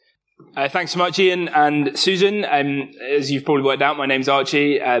Thanks so much, Ian and Susan. As you've probably worked out, my name's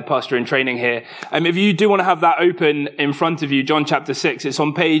Archie, pastor in training here. If you do want to have that open in front of you, John chapter 6, it's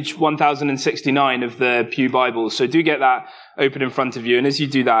on page 1069 of the Pew Bibles. So do get that open in front of you. And as you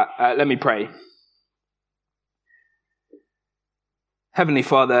do that, let me pray. Heavenly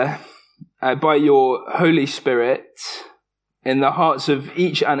Father, by your Holy Spirit, in the hearts of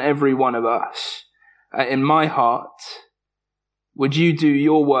each and every one of us, in my heart, would you do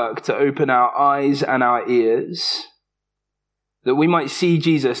your work to open our eyes and our ears, that we might see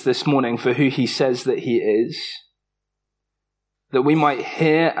Jesus this morning for who he says that he is, that we might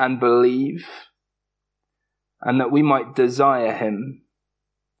hear and believe, and that we might desire him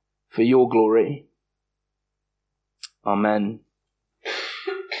for your glory. Amen.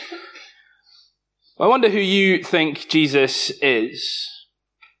 I wonder who you think Jesus is.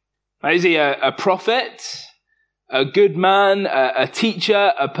 Is he a prophet? A good man, a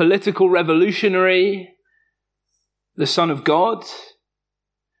teacher, a political revolutionary, the Son of God?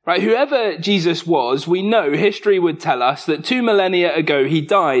 Right, whoever Jesus was, we know history would tell us that 2 millennia ago he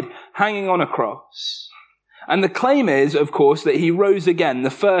died hanging on a cross. And the claim is, of course, that he rose again, the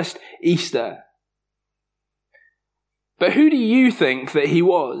first Easter. But who do you think that he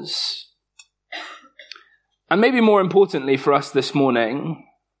was? And maybe more importantly for us this morning,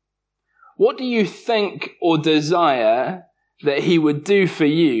 what do you think or desire that he would do for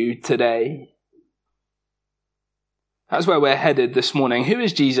you today? That's where we're headed this morning. Who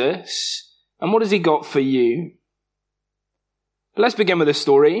is Jesus and what has he got for you? But let's begin with a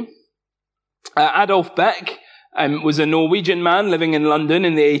story. Adolf Beck was a Norwegian man living in London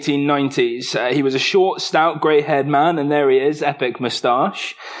in the 1890s. He was a short, stout, grey-haired man, and there he is, epic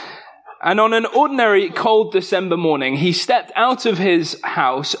moustache. And on an ordinary cold December morning, he stepped out of his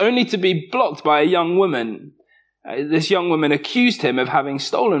house only to be blocked by a young woman. This young woman accused him of having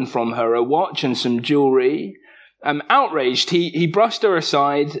stolen from her a watch and some jewelry. Outraged, he brushed her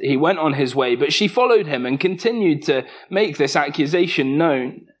aside, he went on his way, but she followed him and continued to make this accusation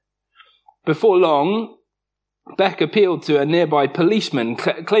known. Before long, Beck appealed to a nearby policeman,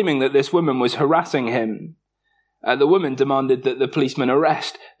 claiming that this woman was harassing him. The woman demanded that the policeman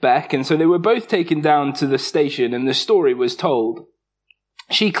arrest Beck, and so they were both taken down to the station, and the story was told.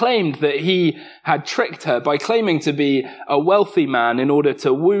 She claimed that he had tricked her by claiming to be a wealthy man in order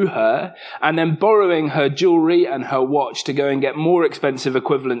to woo her, and then borrowing her jewelry and her watch to go and get more expensive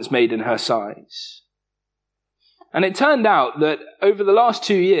equivalents made in her size. And it turned out that over the last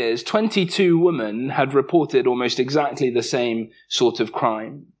 2 years, 22 women had reported almost exactly the same sort of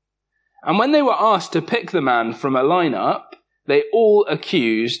crime. And when they were asked to pick the man from a lineup, they all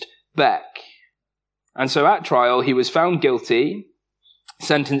accused Beck. And so at trial, he was found guilty,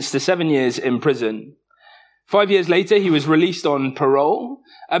 sentenced to 7 years in prison. 5 years later, he was released on parole.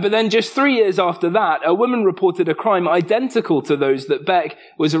 But then just 3 years after that, a woman reported a crime identical to those that Beck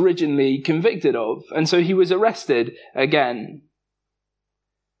was originally convicted of. And so he was arrested again.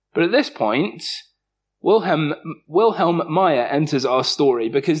 But at this point, Wilhelm Meyer enters our story,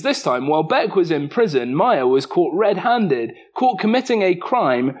 because this time, while Beck was in prison, Meyer was caught red-handed, caught committing a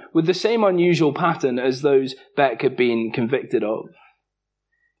crime with the same unusual pattern as those Beck had been convicted of.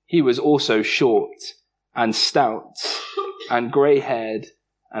 He was also short and stout and grey-haired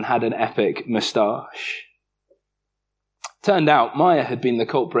and had an epic moustache. Turned out Meyer had been the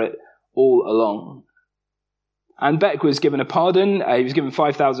culprit all along. And Beck was given a pardon. He was given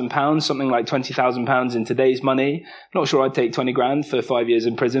 £5,000, something like £20,000 in today's money. Not sure I'd take 20 grand for 5 years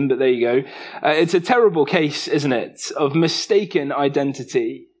in prison, but there you go. It's a terrible case, isn't it, of mistaken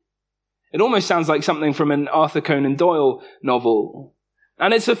identity. It almost sounds like something from an Arthur Conan Doyle novel.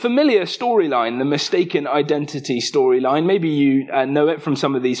 And it's a familiar storyline, the mistaken identity storyline. Maybe you know it from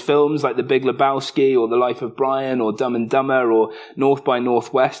some of these films like The Big Lebowski or The Life of Brian or Dumb and Dumber or North by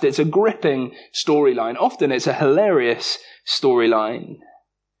Northwest. It's a gripping storyline. Often it's a hilarious storyline.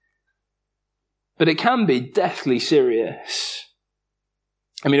 But it can be deathly serious.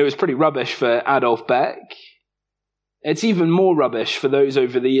 I mean, it was pretty rubbish for Adolf Beck. It's even more rubbish for those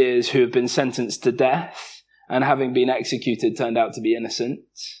over the years who have been sentenced to death and having been executed turned out to be innocent.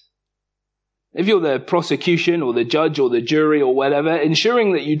 If you're the prosecution or the judge or the jury or whatever,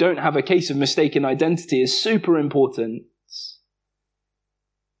 ensuring that you don't have a case of mistaken identity is super important.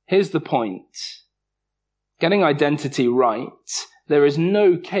 Here's the point. Getting identity right, there is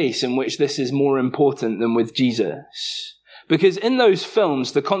no case in which this is more important than with Jesus. Because in those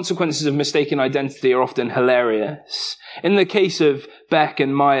films, the consequences of mistaken identity are often hilarious. In the case of Beck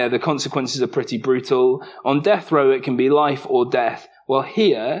and Meyer, the consequences are pretty brutal. On death row, it can be life or death. Well,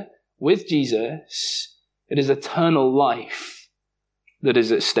 here, with Jesus, it is eternal life that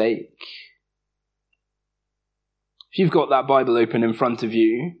is at stake. If you've got that Bible open in front of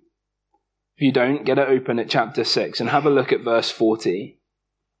you, if you don't, get it open at chapter 6 and have a look at verse 40.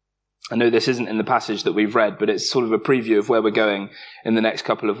 I know this isn't in the passage that we've read, but it's sort of a preview of where we're going in the next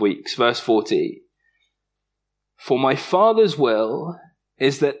couple of weeks. Verse 40. For my Father's will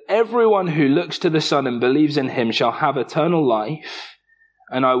is that everyone who looks to the Son and believes in him shall have eternal life,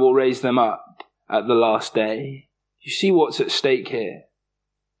 and I will raise them up at the last day. You see what's at stake here?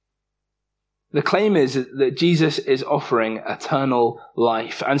 The claim is that Jesus is offering eternal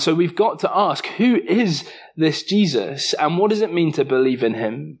life. And so we've got to ask, who is this Jesus, and what does it mean to believe in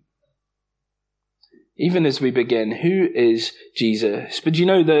him? Even as we begin, who is Jesus? But you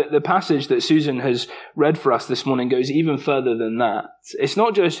know, the passage that Susan has read for us this morning goes even further than that. It's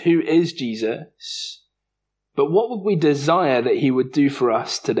not just who is Jesus, but what would we desire that he would do for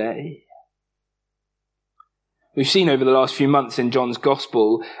us today? We've seen over the last few months in John's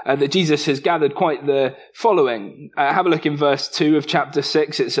Gospel that Jesus has gathered quite the following. Have a look in verse 2 of chapter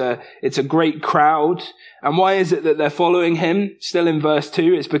 6. It's a great crowd. And why is it that they're following him? Still in verse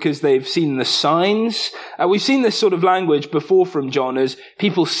 2, it's because they've seen the signs. We've seen this sort of language before from John as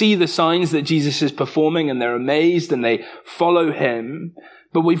people see the signs that Jesus is performing and they're amazed and they follow him.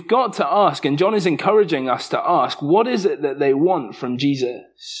 But we've got to ask, and John is encouraging us to ask, what is it that they want from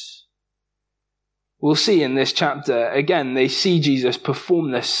Jesus? We'll see in this chapter, again, they see Jesus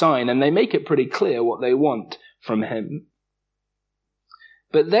perform this sign and they make it pretty clear what they want from him.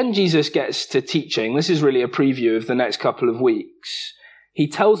 But then Jesus gets to teaching. This is really a preview of the next couple of weeks. He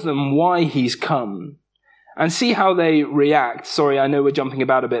tells them why he's come. And see how they react. Sorry, I know we're jumping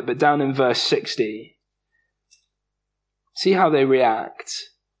about a bit, but down in verse 60. See how they react.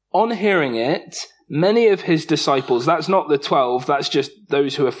 On hearing it, many of his disciples, that's not the 12, that's just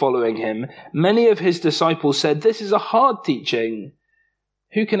those who are following him. Many of his disciples said, this is a hard teaching.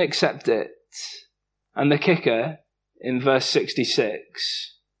 Who can accept it? And the kicker in verse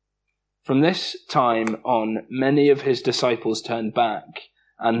 66, from this time on, many of his disciples turned back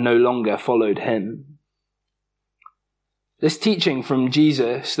and no longer followed him. This teaching from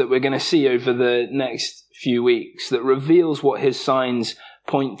Jesus that we're going to see over the next few weeks that reveals what his signs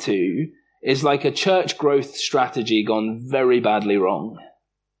point to is like a church growth strategy gone very badly wrong.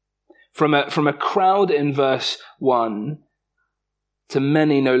 From a crowd in verse 1 to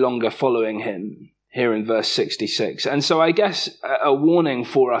many no longer following him here in verse 66. And so I guess a warning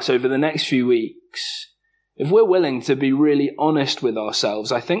for us over the next few weeks, if we're willing to be really honest with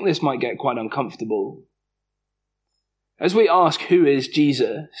ourselves, I think this might get quite uncomfortable. As we ask, who is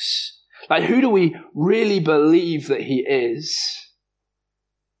Jesus? Like, who do we really believe that he is?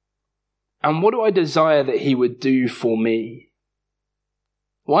 And what do I desire that he would do for me?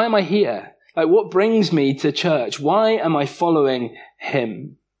 Why am I here? Like, what brings me to church? Why am I following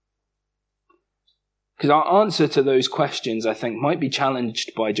him? Because our answer to those questions, I think, might be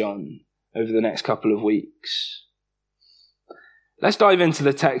challenged by John over the next couple of weeks. Let's dive into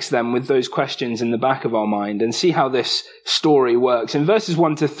the text then with those questions in the back of our mind and see how this story works. In verses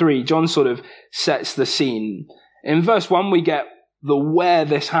 1 to 3, John sort of sets the scene. In verse 1, we get the where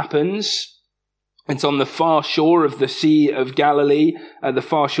this happens. It's on the far shore of the Sea of Galilee, the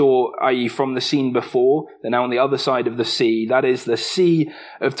far shore, i.e. from the scene before. They're now on the other side of the sea. That is the Sea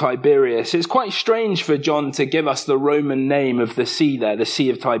of Tiberias. It's quite strange for John to give us the Roman name of the sea there, the Sea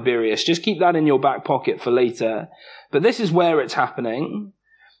of Tiberias. Just keep that in your back pocket for later. But this is where it's happening.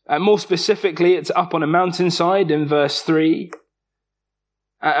 More specifically, it's up on a mountainside in verse 3.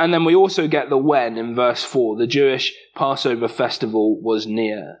 And then we also get the when in verse 4. The Jewish Passover festival was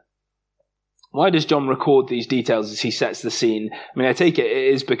near. Why does John record these details as he sets the scene? I mean, I take it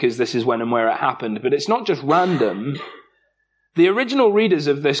is because this is when and where it happened, but it's not just random. The original readers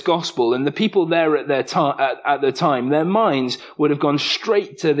of this gospel and the people there at the time, their minds would have gone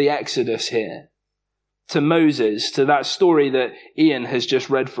straight to the Exodus here, to Moses, to that story that Ian has just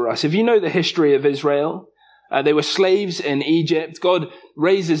read for us. If you know the history of Israel, they were slaves in Egypt. God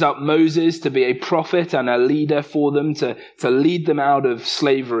raises up Moses to be a prophet and a leader for them, to lead them out of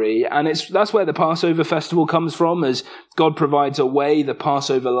slavery. And that's where the Passover festival comes from, as God provides a way, the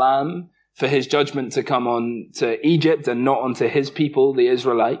Passover lamb, for his judgment to come on to Egypt and not onto his people, the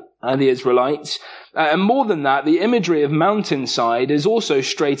Israelites. And more than that, the imagery of mountainside is also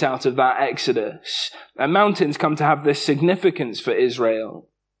straight out of that Exodus. And mountains come to have this significance for Israel.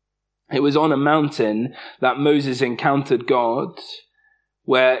 It was on a mountain that Moses encountered God,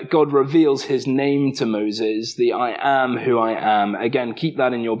 where God reveals his name to Moses, the I am who I am. Again, keep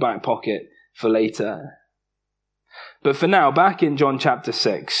that in your back pocket for later. But for now, back in John chapter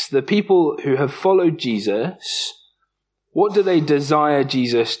 6, the people who have followed Jesus What do they desire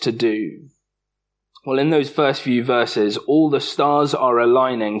Jesus to do? Well, in those first few verses, all the stars are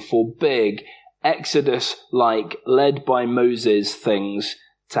aligning for big, Exodus-like, led by Moses things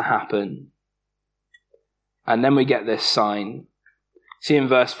to happen. And then we get this sign. See in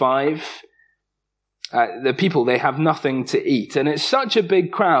verse 5, the people, they have nothing to eat. And it's such a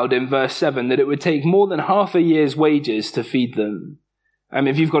big crowd in verse 7 that it would take more than half a year's wages to feed them.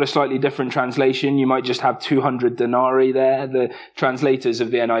 If you've got a slightly different translation, you might just have 200 denarii there. The translators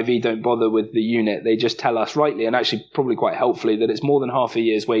of the NIV don't bother with the unit. They just tell us rightly, and actually probably quite helpfully, that it's more than half a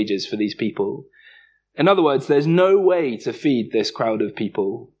year's wages for these people. In other words, there's no way to feed this crowd of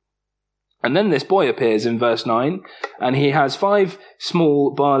people. And then this boy appears in verse 9, and he has 5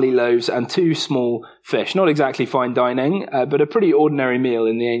 small barley loaves and 2 small fish. Not exactly fine dining, but a pretty ordinary meal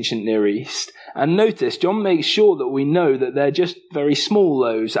in the ancient Near East. And notice, John makes sure that we know that they're just very small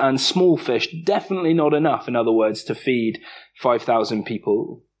loaves and small fish, definitely not enough, in other words, to feed 5,000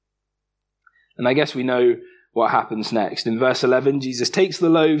 people. And I guess we know what happens next. In verse 11, Jesus takes the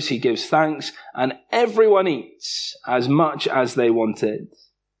loaves, he gives thanks, and everyone eats as much as they wanted.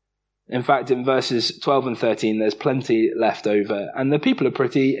 In fact, in verses 12 and 13, there's plenty left over, and the people are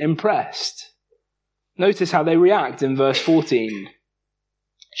pretty impressed. Notice how they react in verse 14.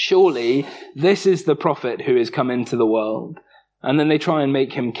 Surely this is the prophet who has come into the world. And then they try and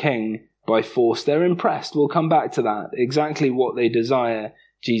make him king by force. They're impressed. We'll come back to that. Exactly what they desire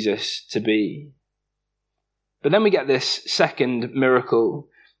Jesus to be. But then we get this second miracle.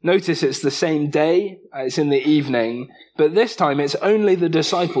 Notice it's the same day. It's in the evening. But this time it's only the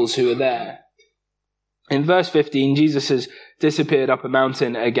disciples who are there. In verse 15, Jesus has disappeared up a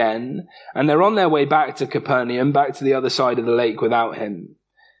mountain again. And they're on their way back to Capernaum, back to the other side of the lake without him.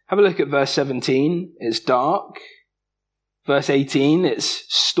 Have a look at verse 17. It's dark. Verse 18, it's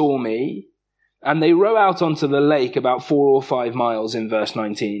stormy. And they row out onto the lake about 4 or 5 miles in verse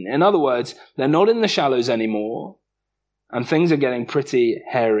 19. In other words, they're not in the shallows anymore. And things are getting pretty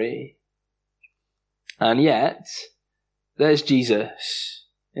hairy. And yet, there's Jesus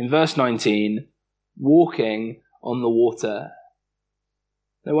in verse 19, walking on the water.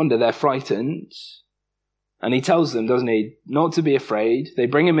 No wonder they're frightened. And he tells them, doesn't he, not to be afraid. They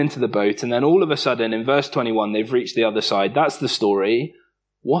bring him into the boat, and then all of a sudden, in verse 21, they've reached the other side. That's the story.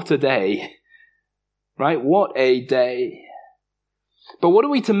 What a day. Right? What a day. But what are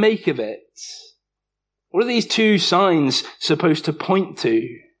we to make of it? What are these 2 signs supposed to point to?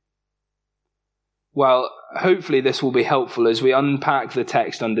 Well, hopefully this will be helpful as we unpack the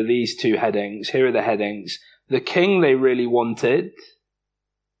text under these 2 headings. Here are the headings. The king they really wanted,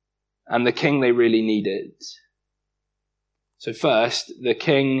 and the king they really needed. So first, the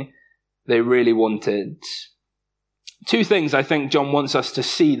king they really wanted. 2 things I think John wants us to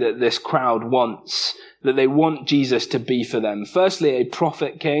see that this crowd wants, that they want Jesus to be for them. Firstly, a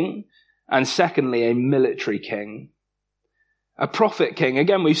prophet king, and secondly, a military king. A prophet king.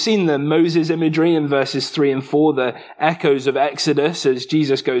 Again, we've seen the Moses imagery in verses 3 and 4, the echoes of Exodus as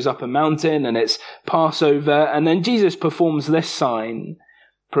Jesus goes up a mountain and it's Passover. And then Jesus performs this sign,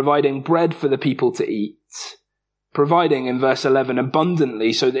 providing bread for the people to eat. Providing, in verse 11,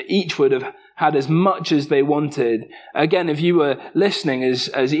 abundantly so that each would have had as much as they wanted. Again, if you were listening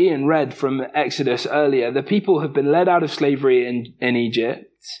as Ian read from Exodus earlier, the people have been led out of slavery in Egypt.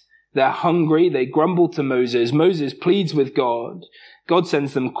 They're hungry. They grumble to Moses. Moses pleads with God. God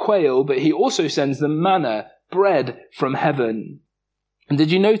sends them quail, but he also sends them manna, bread from heaven. And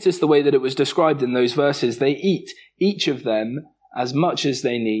did you notice the way that it was described in those verses? They eat, each of them, as much as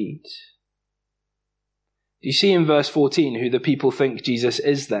they need. Do you see in verse 14 who the people think Jesus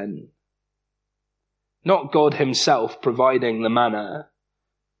is then? Not God himself providing the manna,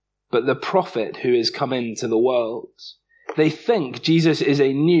 but the prophet who has come into the world. They think Jesus is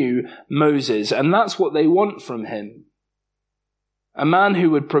a new Moses, and that's what they want from him. A man who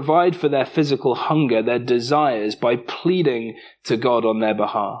would provide for their physical hunger, their desires, by pleading to God on their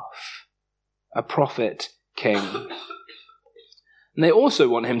behalf. A prophet king. And they also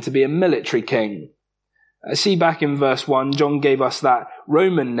want him to be a military king. See back in verse 1, John gave us that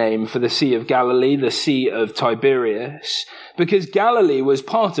Roman name for the Sea of Galilee, the Sea of Tiberias, because Galilee was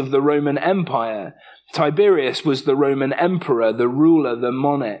part of the Roman Empire. Tiberius was the Roman emperor, the ruler, the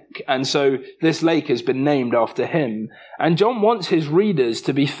monarch, and so this lake has been named after him. And John wants his readers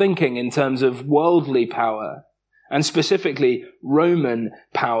to be thinking in terms of worldly power, and specifically Roman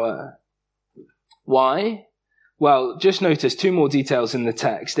power. Why? Well, just notice 2 more details in the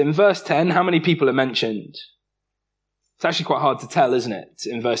text. In verse 10, how many people are mentioned? It's actually quite hard to tell, isn't it,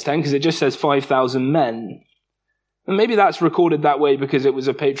 in verse 10, because it just says 5,000 men. And maybe that's recorded that way because it was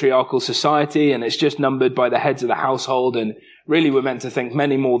a patriarchal society and it's just numbered by the heads of the household, and really we're meant to think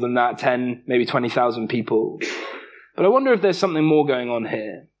many more than that, 10, maybe 20,000 people. But I wonder if there's something more going on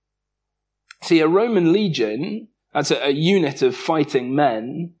here. See, a Roman legion, that's a unit of fighting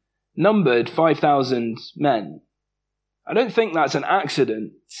men, numbered 5,000 men. I don't think that's an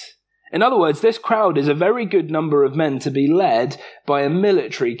accident. In other words, this crowd is a very good number of men to be led by a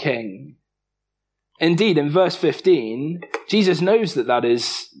military king. Indeed, in verse 15, Jesus knows that that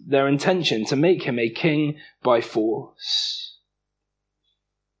is their intention, to make him a king by force.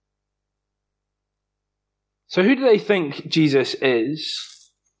 So who do they think Jesus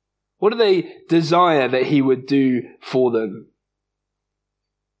is? What do they desire that he would do for them?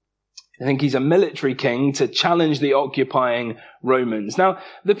 I think he's a military king to challenge the occupying Romans. Now,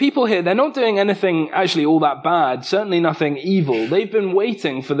 the people here, they're not doing anything actually all that bad, certainly nothing evil. They've been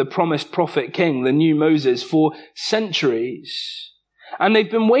waiting for the promised prophet king, the new Moses, for centuries. And they've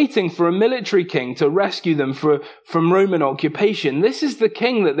been waiting for a military king to rescue them from Roman occupation. This is the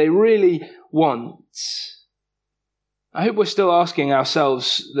king that they really want. I hope we're still asking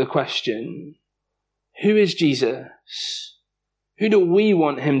ourselves the question, who is Jesus? Who do we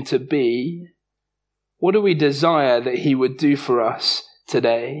want him to be? What do we desire that he would do for us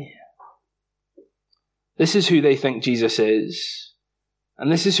today? This is who they think Jesus is,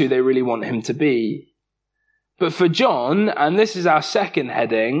 and this is who they really want him to be. But for John, and this is our second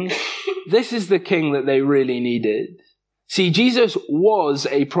heading, this is the king that they really needed. See, Jesus was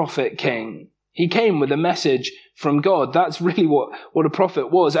a prophet king. He came with a message from God. That's really what a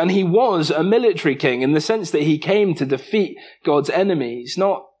prophet was. And he was a military king in the sense that he came to defeat God's enemies.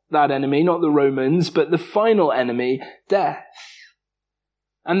 Not that enemy, not the Romans, but the final enemy, death.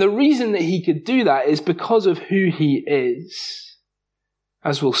 And the reason that he could do that is because of who he is.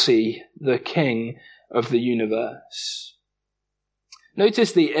 As we'll see, the King of the universe.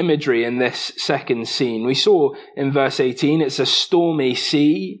 Notice the imagery in this second scene. We saw in verse 18, it's a stormy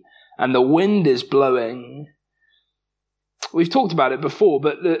sea. And the wind is blowing. We've talked about it before,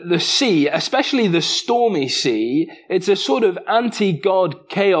 but the sea, especially the stormy sea, it's a sort of anti-God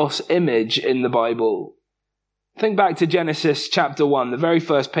chaos image in the Bible. Think back to Genesis chapter 1, the very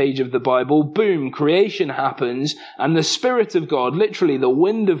first page of the Bible. Boom, creation happens, and the Spirit of God, literally the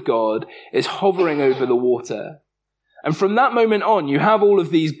wind of God, is hovering over the water. And from that moment on, you have all of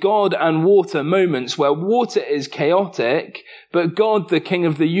these God and water moments where water is chaotic, but God, the King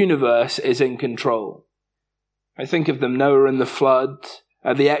of the universe, is in control. I think of them, Noah and the flood,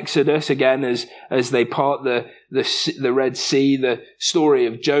 the Exodus, again, as they part the Red Sea, the story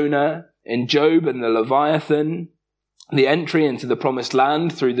of Jonah in Job and the Leviathan, the entry into the promised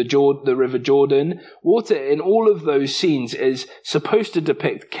land through the river Jordan. Water in all of those scenes is supposed to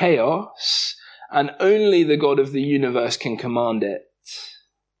depict chaos, and only the God of the universe can command it.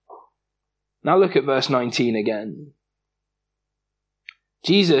 Now look at verse 19 again.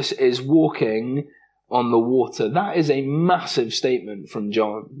 Jesus is walking on the water. That is a massive statement from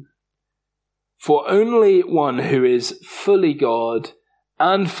John. For only one who is fully God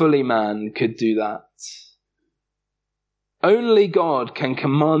and fully man could do that. Only God can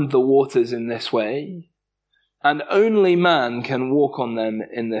command the waters in this way, and only man can walk on them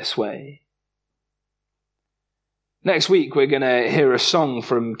in this way. Next week, we're going to hear a song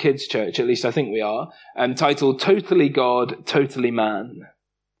from Kids Church, at least I think we are, titled Totally God, Totally Man.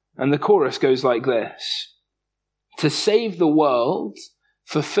 And the chorus goes like this. To save the world,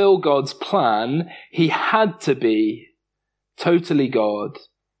 fulfill God's plan, he had to be totally God,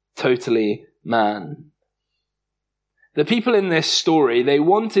 totally man. The people in this story, they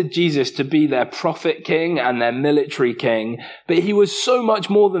wanted Jesus to be their prophet king and their military king, but he was so much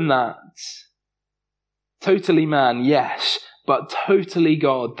more than that. Totally man, yes, but totally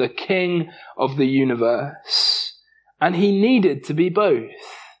God, the King of the universe. And he needed to be both.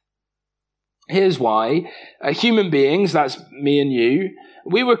 Here's why. Human beings, that's me and you,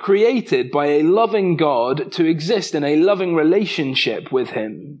 we were created by a loving God to exist in a loving relationship with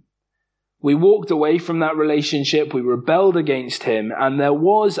him. We walked away from that relationship, we rebelled against him, and there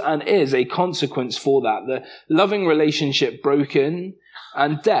was and is a consequence for that. The loving relationship broken,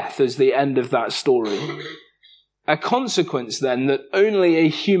 and death as the end of that story. A consequence then that only a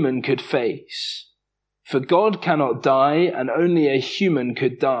human could face. For God cannot die, and only a human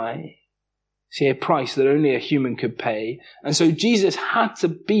could die. See, a price that only a human could pay. And so Jesus had to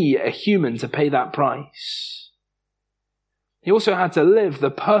be a human to pay that price. He also had to live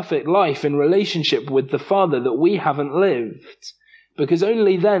the perfect life in relationship with the Father that we haven't lived, because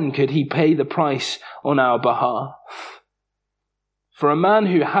only then could he pay the price on our behalf. For a man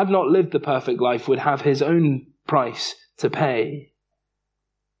who had not lived the perfect life would have his own price to pay.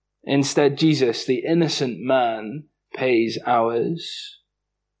 Instead, Jesus, the innocent man, pays ours.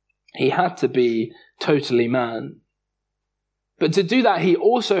 He had to be totally man. But to do that, he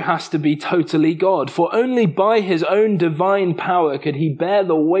also has to be totally God, for only by his own divine power could he bear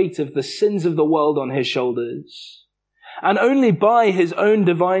the weight of the sins of the world on his shoulders. And only by his own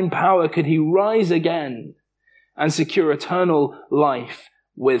divine power could he rise again and secure eternal life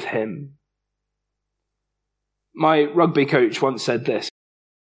with him. My rugby coach once said this.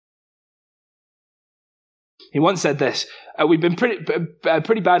 He once said this, we've been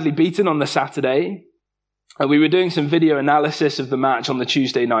pretty badly beaten on the Saturday. We were doing some video analysis of the match on the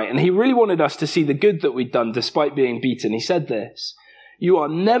Tuesday night, and he really wanted us to see the good that we'd done despite being beaten. He said this: "You are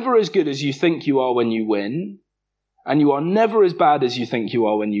never as good as you think you are when you win, and you are never as bad as you think you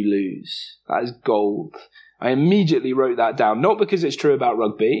are when you lose." That is gold. I immediately wrote that down, not because it's true about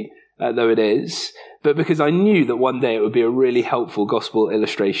rugby, though it is, but because I knew that one day it would be a really helpful gospel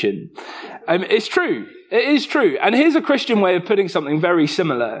illustration. It's true. It is true. And here's a Christian way of putting something very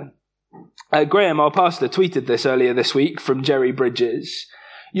similar. Graham, our pastor, tweeted this earlier this week from Jerry Bridges.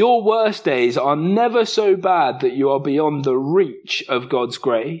 "Your worst days are never so bad that you are beyond the reach of God's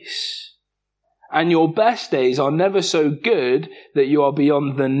grace. And your best days are never so good that you are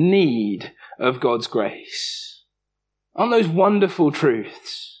beyond the need of God's grace." Aren't those wonderful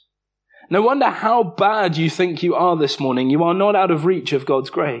truths? No wonder how bad you think you are this morning, you are not out of reach of God's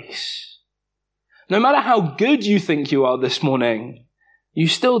grace. No matter how good you think you are this morning, you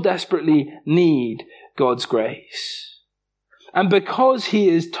still desperately need God's grace. And because he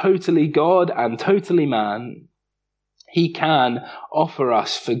is totally God and totally man, he can offer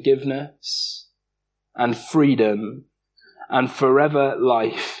us forgiveness and freedom and forever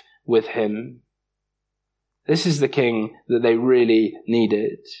life with him. This is the king that they really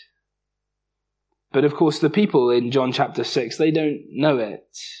needed. But of course, the people in John chapter 6, they don't know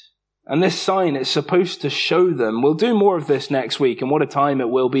it. And this sign is supposed to show them. We'll do more of this next week, and what a time it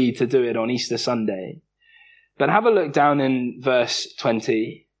will be to do it on Easter Sunday. But have a look down in verse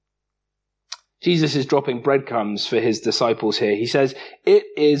 20. Jesus is dropping breadcrumbs for his disciples here. He says, "It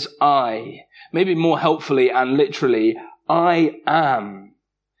is I." Maybe more helpfully and literally, "I am."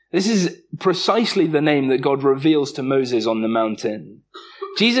 This is precisely the name that God reveals to Moses on the mountain.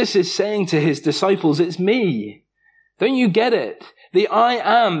 Jesus is saying to his disciples, "It's me. Don't you get it? The I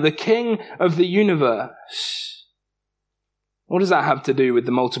am, the King of the universe." What does that have to do with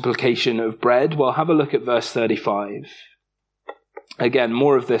the multiplication of bread? Well, have a look at verse 35. Again,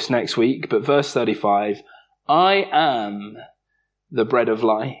 more of this next week, but verse 35, "I am the bread of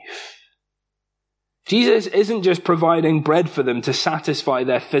life." Jesus isn't just providing bread for them to satisfy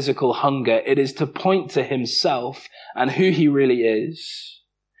their physical hunger. It is to point to himself and who he really is.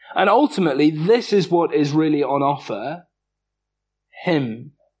 And ultimately, this is what is really on offer.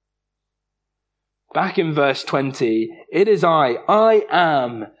 Him. Back in verse 20, "It is I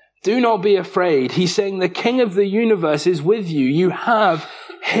am. Do not be afraid." He's saying the King of the universe is with you. You have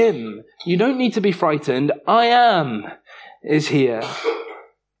him. You don't need to be frightened. I am is here.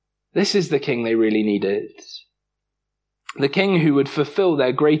 This is the king they really needed. The king who would fulfill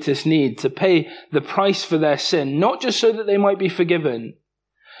their greatest need, to pay the price for their sin, not just so that they might be forgiven,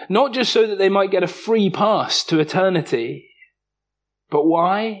 not just so that they might get a free pass to eternity, but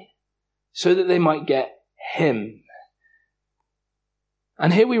why? So that they might get him.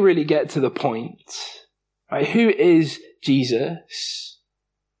 And here we really get to the point. Right? Who is Jesus?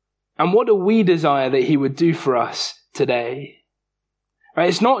 And what do we desire that he would do for us today? Right?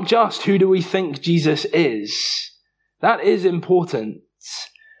 It's not just who do we think Jesus is. That is important.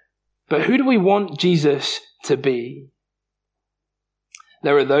 But who do we want Jesus to be?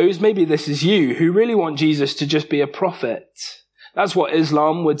 There are those, maybe this is you, who really want Jesus to just be a prophet. That's what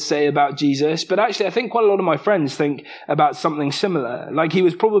Islam would say about Jesus. But actually, I think quite a lot of my friends think about something similar. Like he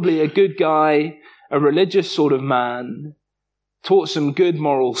was probably a good guy, a religious sort of man, taught some good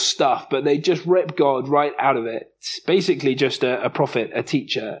moral stuff, but they just ripped God right out of it. Basically just a prophet, a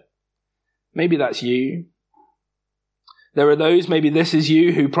teacher. Maybe that's you. There are those, maybe this is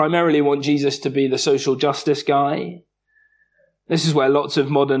you, who primarily want Jesus to be the social justice guy. This is where lots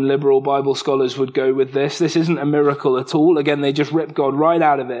of modern liberal Bible scholars would go with this. This isn't a miracle at all. Again, they just ripped God right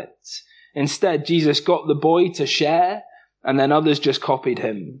out of it. Instead, Jesus got the boy to share, and then others just copied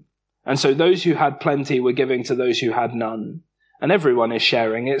him. And so those who had plenty were giving to those who had none. And everyone is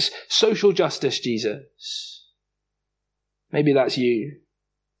sharing. It's social justice, Jesus. Maybe that's you.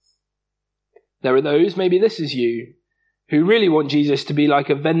 There are those, maybe this is you, who really want Jesus to be like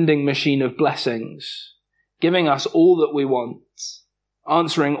a vending machine of blessings, giving us all that we want,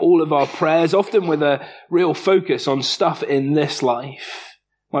 answering all of our prayers, often with a real focus on stuff in this life.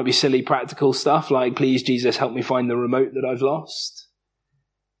 Might be silly practical stuff like, please Jesus, help me find the remote that I've lost.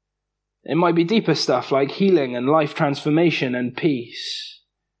 It might be deeper stuff like healing and life transformation and peace,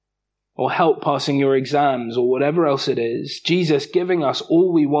 or help passing your exams, or whatever else it is. Jesus giving us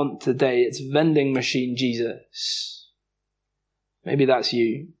all we want today. It's vending machine Jesus. Maybe that's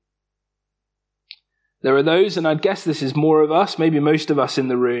you. There are those, and I'd guess this is more of us, maybe most of us in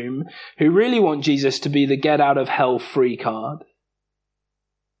the room, who really want Jesus to be the get out of hell free card,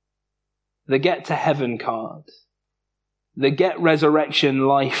 the get to heaven card, the get resurrection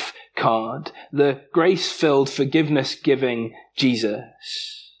life card, the grace-filled, forgiveness-giving Jesus.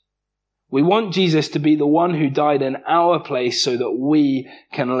 We want Jesus to be the one who died in our place so that we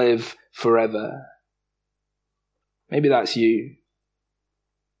can live forever. Maybe that's you.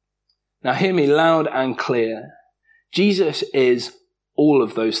 Now hear me loud and clear. Jesus is all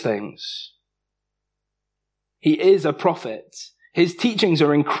of those things. He is a prophet. His teachings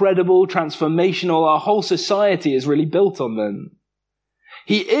are incredible, transformational. Our whole society is really built on them.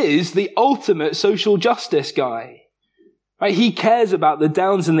 He is the ultimate social justice guy. Right? He cares about the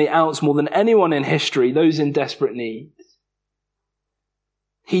downs and the outs more than anyone in history, those in desperate need.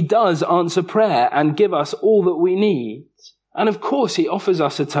 He does answer prayer and give us all that we need. And of course, he offers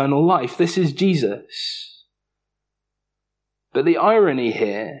us eternal life. This is Jesus. But the irony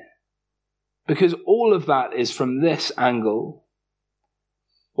here, because all of that is from this angle,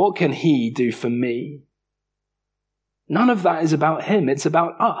 what can he do for me? None of that is about him. It's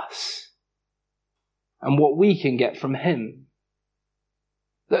about us and what we can get from him.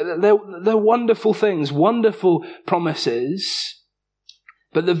 They're wonderful things, wonderful promises.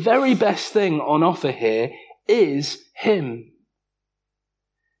 But the very best thing on offer here is him.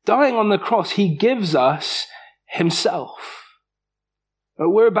 Dying on the cross, he gives us himself.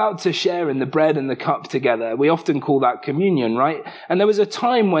 We're about to share in the bread and the cup together. We often call that communion, right? And there was a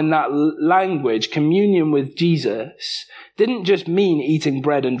time when that language, communion with Jesus, didn't just mean eating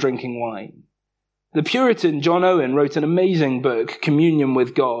bread and drinking wine. The Puritan John Owen wrote an amazing book, Communion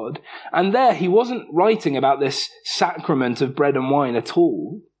with God, and there he wasn't writing about this sacrament of bread and wine at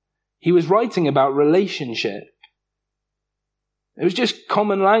all. He was writing about relationship. It was just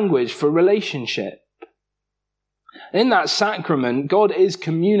common language for relationship. In that sacrament, God is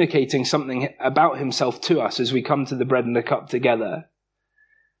communicating something about himself to us as we come to the bread and the cup together.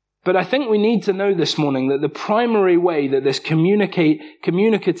 But I think we need to know this morning that the primary way that this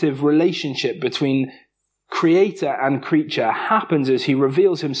communicative relationship between creator and creature happens as he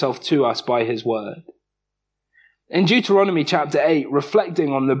reveals himself to us by his word. In Deuteronomy chapter 8,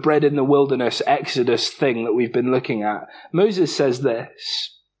 reflecting on the bread in the wilderness Exodus thing that we've been looking at, Moses says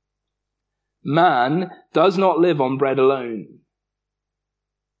this: man does not live on bread alone,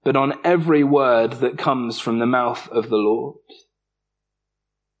 but on every word that comes from the mouth of the Lord.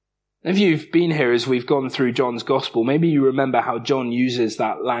 If you've been here as we've gone through John's gospel, maybe you remember how John uses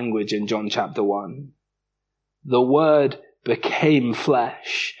that language in John chapter 1. The word became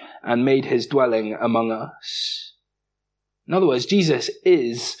flesh and made his dwelling among us. In other words, Jesus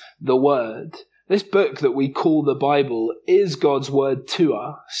is the Word. This book that we call the Bible is God's word to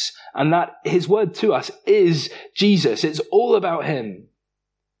us, and that his word to us is Jesus. It's all about him.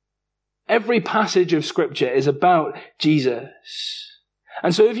 Every passage of Scripture is about Jesus.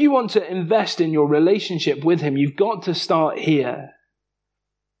 And so if you want to invest in your relationship with him, you've got to start here.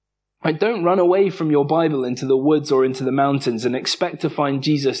 Right? Don't run away from your Bible into the woods or into the mountains and expect to find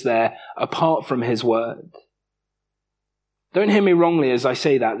Jesus there apart from his word. Don't hear me wrongly as I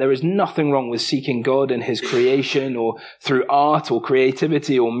say that. There is nothing wrong with seeking God in his creation or through art or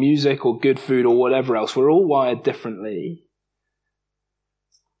creativity or music or good food or whatever else. We're all wired differently.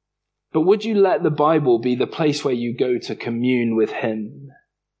 But would you let the Bible be the place where you go to commune with him?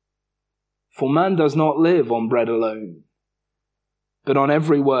 For man does not live on bread alone, but on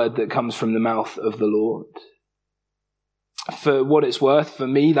every word that comes from the mouth of the Lord. For what it's worth, for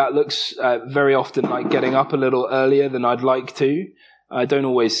me, that looks very often like getting up a little earlier than I'd like to. I don't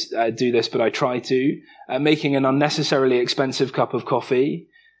always do this, but I try to. Making an unnecessarily expensive cup of coffee,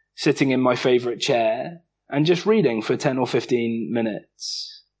 sitting in my favorite chair, and just reading for 10 or 15 minutes.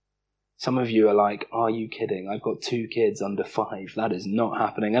 Some of you are like, are you kidding? I've got 2 kids under 5. That is not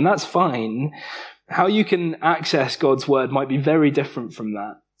happening. And that's fine. How you can access God's word might be very different from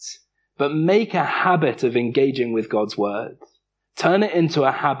that. But make a habit of engaging with God's word. Turn it into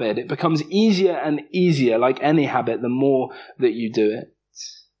a habit. It becomes easier and easier, like any habit, the more that you do it.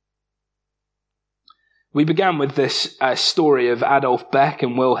 We began with this story of Adolf Beck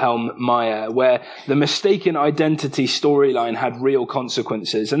and Wilhelm Meyer, where the mistaken identity storyline had real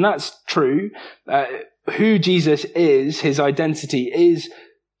consequences. And that's true. Who Jesus is, his identity, is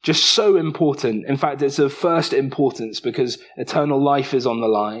just so important. In fact, it's of first importance because eternal life is on the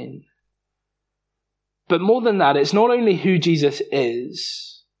line. But more than that, it's not only who Jesus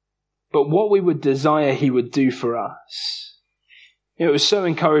is, but what we would desire he would do for us. It was so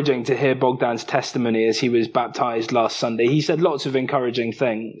encouraging to hear Bogdan's testimony as he was baptized last Sunday. He said lots of encouraging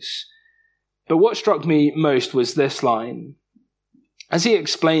things. But what struck me most was this line. As he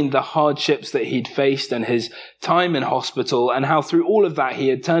explained the hardships that he'd faced and his time in hospital and how through all of that he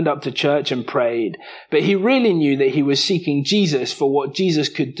had turned up to church and prayed, but he really knew that he was seeking Jesus for what Jesus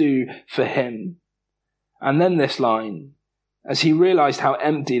could do for him. And then this line. As he realized how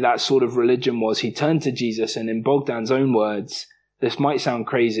empty that sort of religion was, he turned to Jesus and in Bogdan's own words, this might sound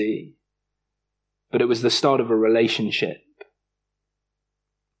crazy, but it was the start of a relationship.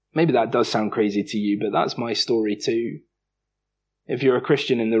 Maybe that does sound crazy to you, but that's my story too. If you're a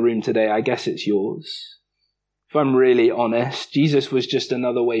Christian in the room today, I guess it's yours. If I'm really honest, Jesus was just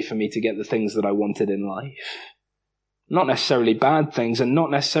another way for me to get the things that I wanted in life. Not necessarily bad things and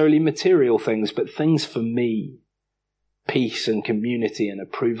not necessarily material things, but things for me. Peace and community and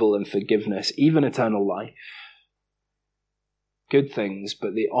approval and forgiveness, even eternal life. Good things,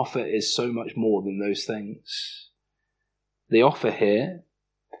 but the offer is so much more than those things. The offer here,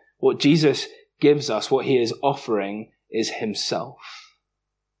 what Jesus gives us, what he is offering, is himself.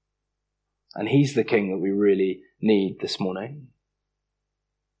 And he's the king that we really need this morning.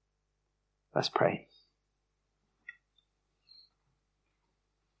 Let's pray.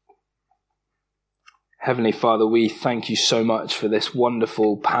 Heavenly Father, we thank you so much for this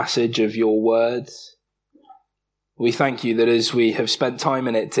wonderful passage of your words. We thank you that as we have spent time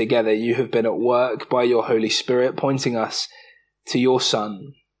in it together, you have been at work by your Holy Spirit, pointing us to your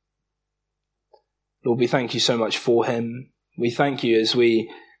Son. Lord, we thank you so much for him. We thank you as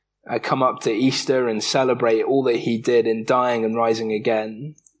we come up to Easter and celebrate all that he did in dying and rising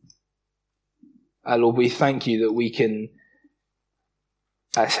again. Lord, we thank you that we can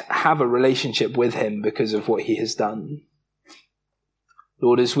have a relationship with him because of what he has done.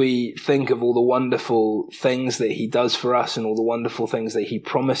 Lord, as we think of all the wonderful things that he does for us and all the wonderful things that he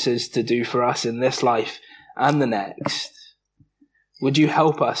promises to do for us in this life and the next, would you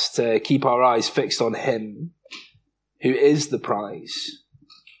help us to keep our eyes fixed on him, who is the prize,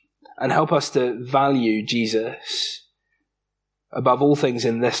 and help us to value Jesus above all things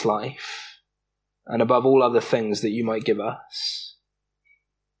in this life and above all other things that you might give us.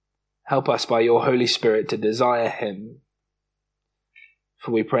 Help us by your Holy Spirit to desire him. For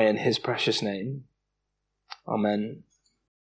we pray in his precious name. Amen.